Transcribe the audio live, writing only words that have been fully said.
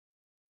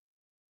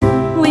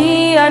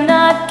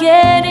not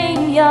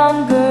getting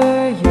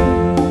younger, you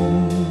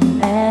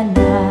and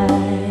I,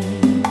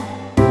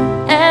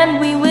 and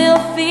we will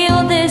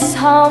feel this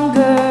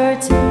hunger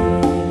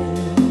till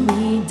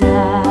we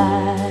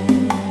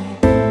die.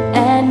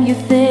 And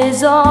youth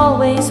is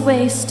always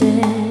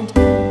wasted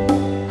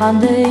on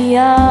the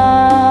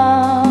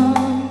young.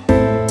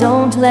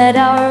 Don't let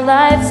our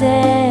lives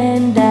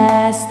end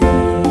as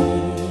they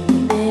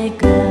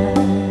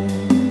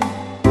begun,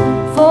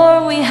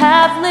 for we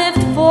have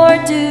lived for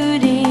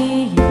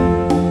duty, you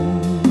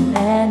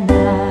and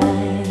I.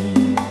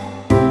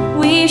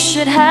 We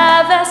should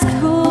have asked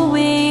who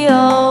we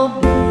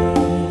obey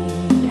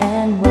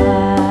and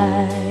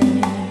why.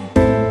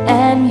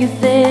 And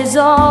youth is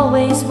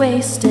always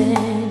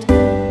wasted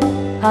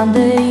on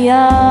the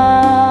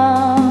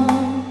young.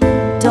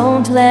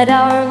 Don't let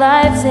our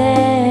lives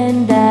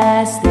end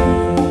as they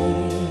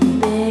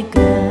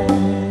begun.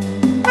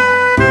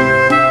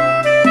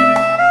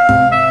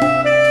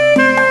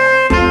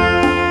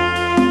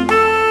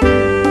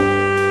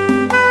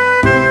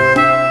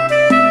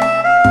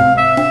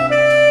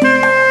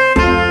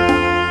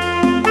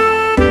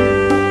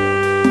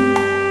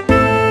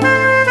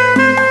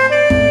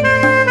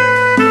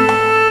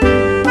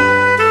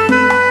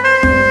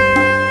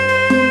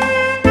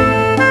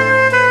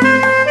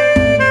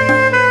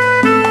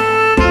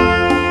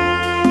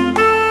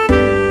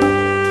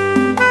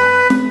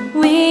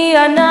 We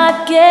are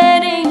not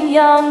getting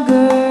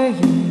younger,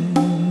 you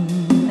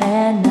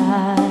and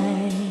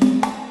I,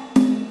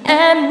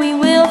 and we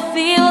will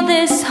feel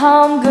this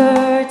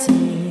hunger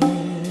till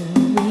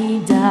we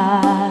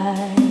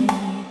die.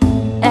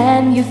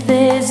 And youth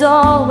is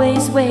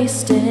always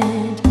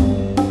wasted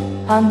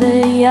on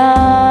the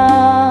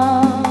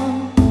young.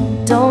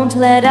 Don't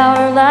let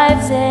our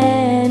lives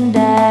end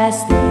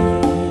as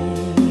they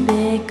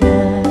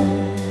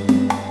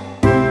begun,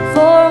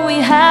 for we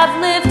have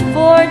lived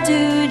for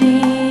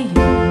duty,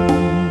 you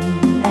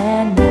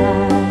and I.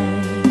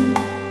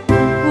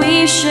 We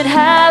should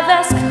have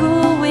asked who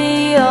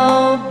we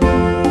obey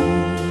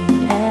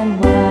and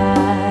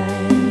why.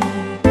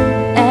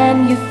 And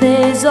youth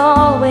is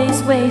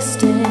always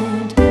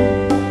wasted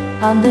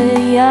on the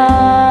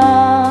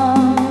young.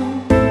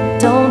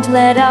 Don't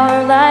let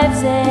our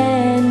lives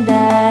end